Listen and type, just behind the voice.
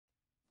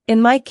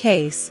In my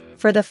case,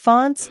 for the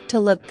fonts to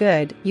look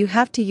good, you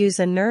have to use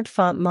a nerd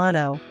font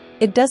mono.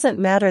 It doesn't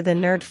matter the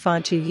nerd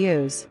font you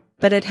use,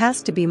 but it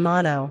has to be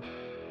mono.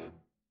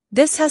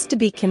 This has to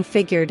be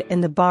configured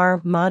in the bar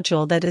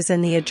module that is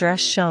in the address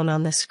shown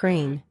on the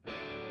screen.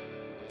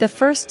 The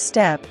first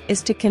step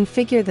is to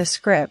configure the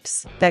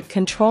scripts that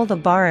control the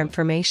bar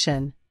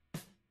information.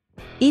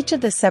 Each of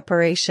the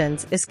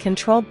separations is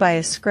controlled by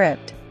a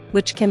script,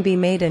 which can be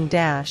made in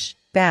Dash,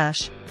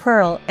 Bash,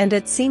 Perl, and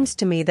it seems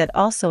to me that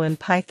also in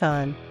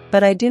Python,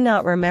 but I do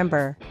not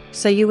remember,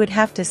 so you would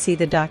have to see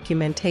the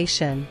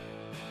documentation.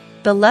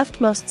 The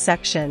leftmost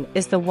section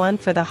is the one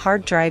for the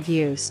hard drive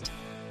used.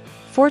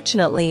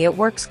 Fortunately, it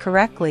works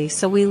correctly,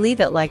 so we leave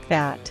it like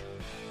that.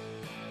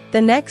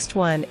 The next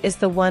one is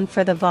the one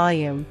for the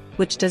volume,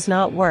 which does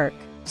not work,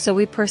 so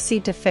we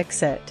proceed to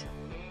fix it.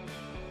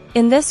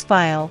 In this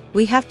file,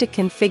 we have to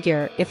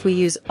configure if we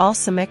use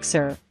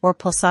Meixsell or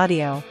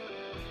Pulsaudio.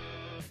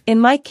 In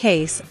my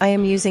case, I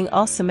am using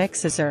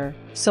Meixsell,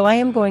 so I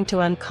am going to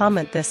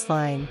uncomment this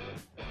line.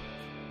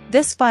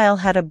 This file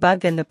had a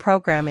bug in the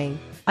programming.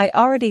 I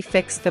already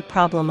fixed the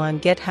problem on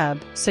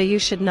GitHub, so you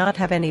should not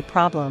have any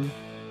problem.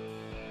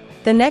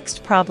 The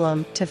next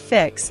problem to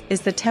fix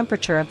is the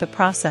temperature of the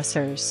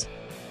processors.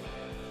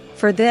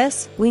 For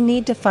this, we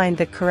need to find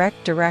the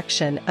correct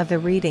direction of the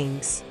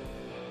readings.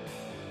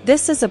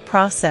 This is a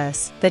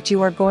process that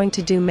you are going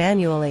to do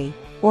manually,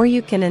 or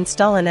you can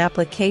install an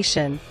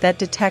application that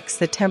detects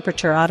the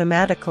temperature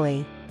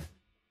automatically.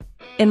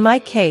 In my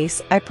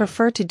case, I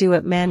prefer to do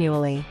it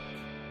manually.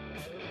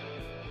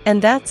 And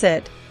that's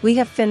it, we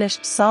have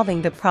finished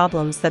solving the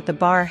problems that the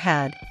bar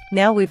had.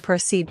 Now we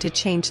proceed to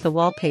change the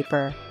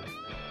wallpaper.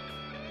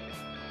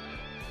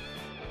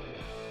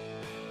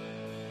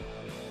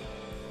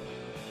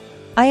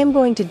 I am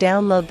going to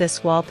download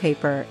this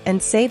wallpaper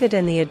and save it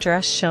in the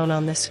address shown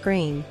on the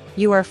screen.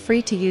 You are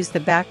free to use the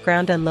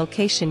background and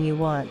location you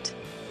want.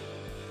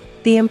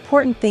 The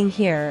important thing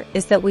here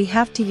is that we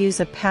have to use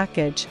a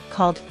package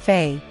called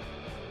Fay.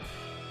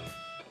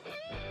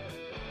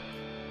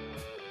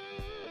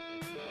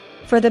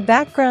 For the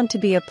background to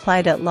be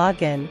applied at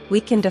login,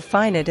 we can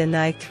define it in the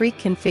i3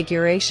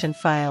 configuration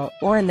file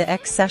or in the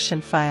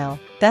X-session file.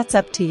 That's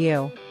up to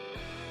you.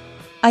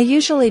 I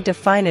usually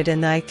define it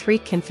in the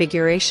i3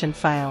 configuration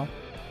file.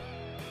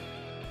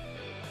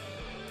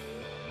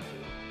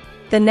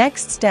 The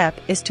next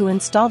step is to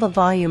install the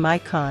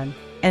Volumeicon,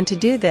 and to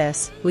do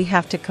this, we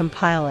have to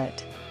compile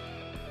it.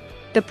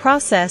 The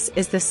process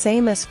is the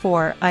same as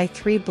for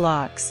i3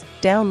 blocks: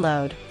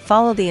 download,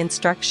 follow the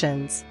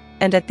instructions,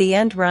 and at the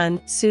end run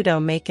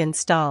sudo make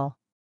install.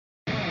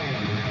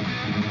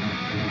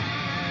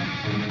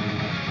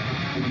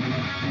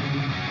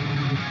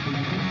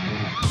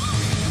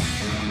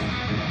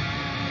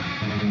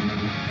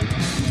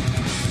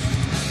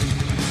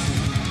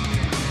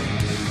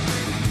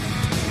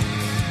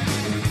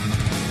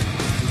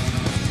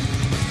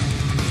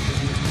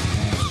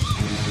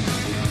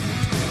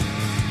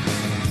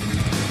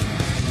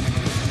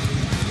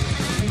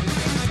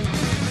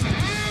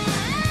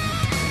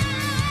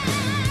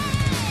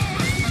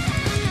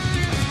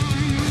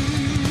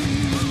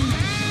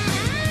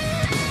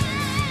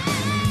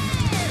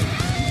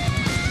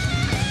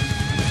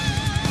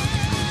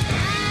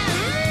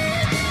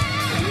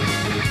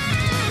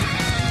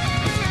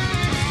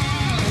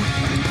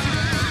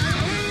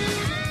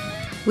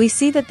 We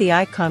see that the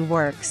icon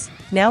works.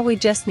 Now we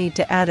just need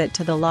to add it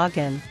to the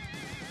login.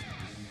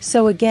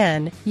 So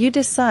again, you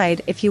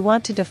decide if you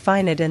want to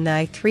define it in the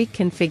i3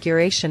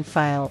 configuration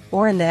file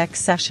or in the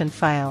X-session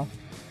file.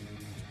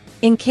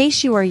 In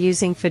case you are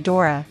using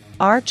Fedora,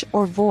 Arch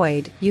or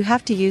Void, you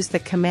have to use the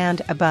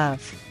command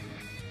above.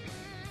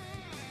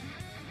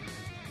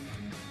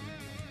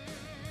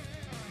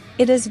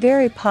 It is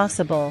very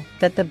possible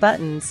that the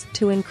buttons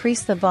to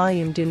increase the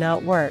volume do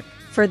not work.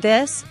 For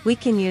this, we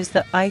can use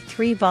the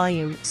i3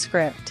 volume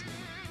script.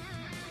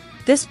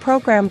 This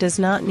program does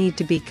not need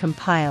to be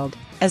compiled,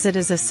 as it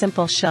is a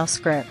simple shell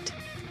script.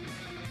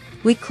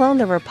 We clone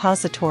the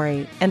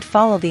repository and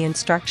follow the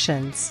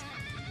instructions.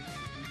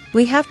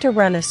 We have to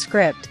run a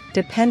script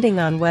depending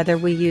on whether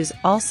we use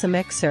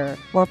Meixsell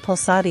or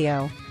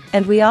Pulsaudio,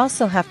 and we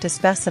also have to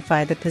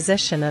specify the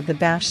position of the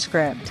bash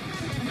script.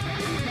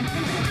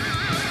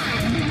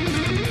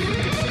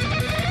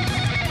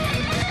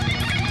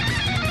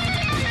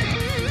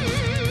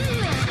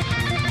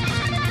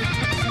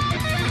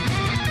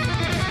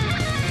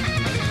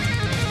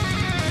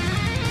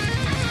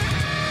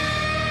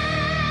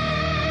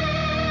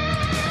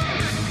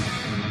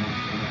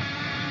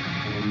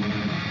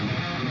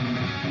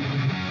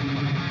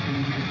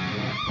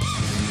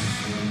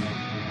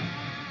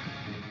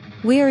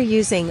 We are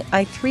using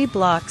i3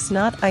 blocks,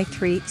 not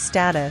i3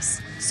 status,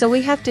 so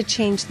we have to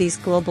change these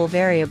global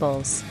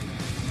variables.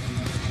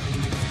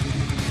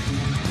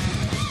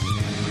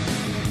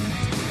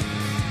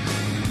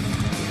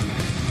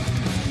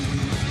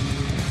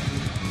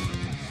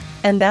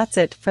 And that's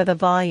it for the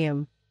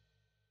volume.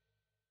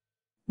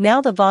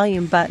 Now the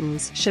volume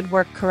buttons should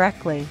work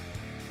correctly.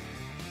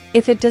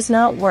 If it does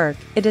not work,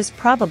 it is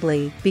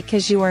probably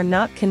because you are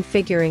not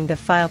configuring the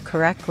file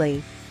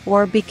correctly,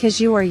 or because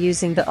you are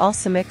using the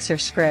Volumeicon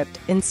script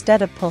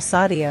instead of Pulse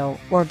Audio,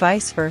 or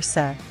vice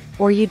versa,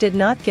 or you did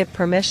not give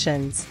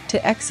permissions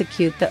to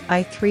execute the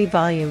i3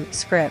 volume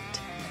script.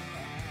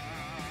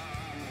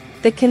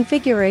 The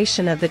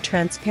configuration of the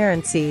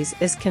transparencies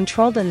is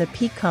controlled in the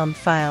pcom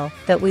file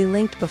that we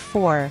linked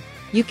before.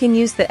 You can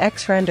use the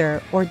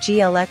xrender or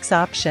glx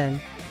option.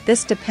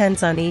 This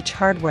depends on each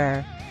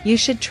hardware. You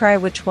should try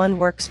which one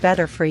works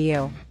better for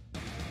you.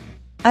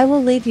 I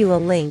will leave you a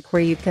link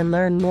where you can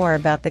learn more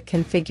about the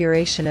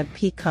configuration of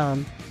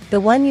pcom.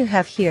 The one you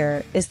have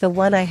here is the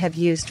one I have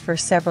used for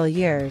several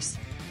years.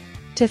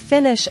 To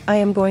finish, I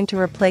am going to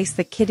replace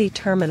the Kitty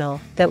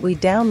terminal that we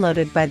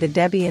downloaded by the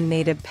Debian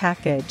native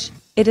package.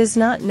 It is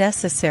not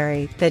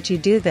necessary that you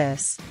do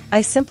this.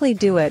 I simply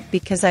do it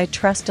because I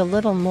trust a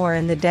little more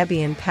in the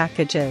Debian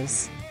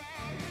packages.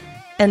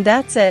 And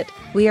that's it,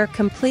 we are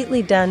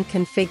completely done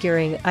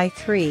configuring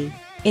i3.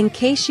 In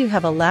case you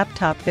have a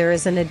laptop, there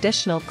is an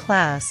additional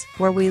class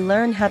where we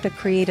learn how to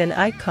create an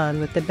icon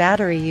with the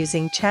battery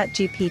using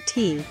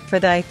ChatGPT for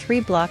the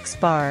i3 blocks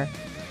bar.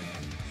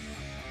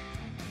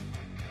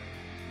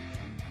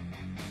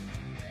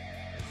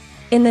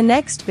 In the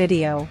next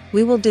video,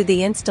 we will do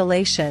the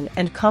installation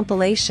and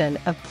compilation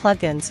of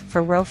plugins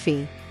for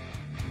Rofi.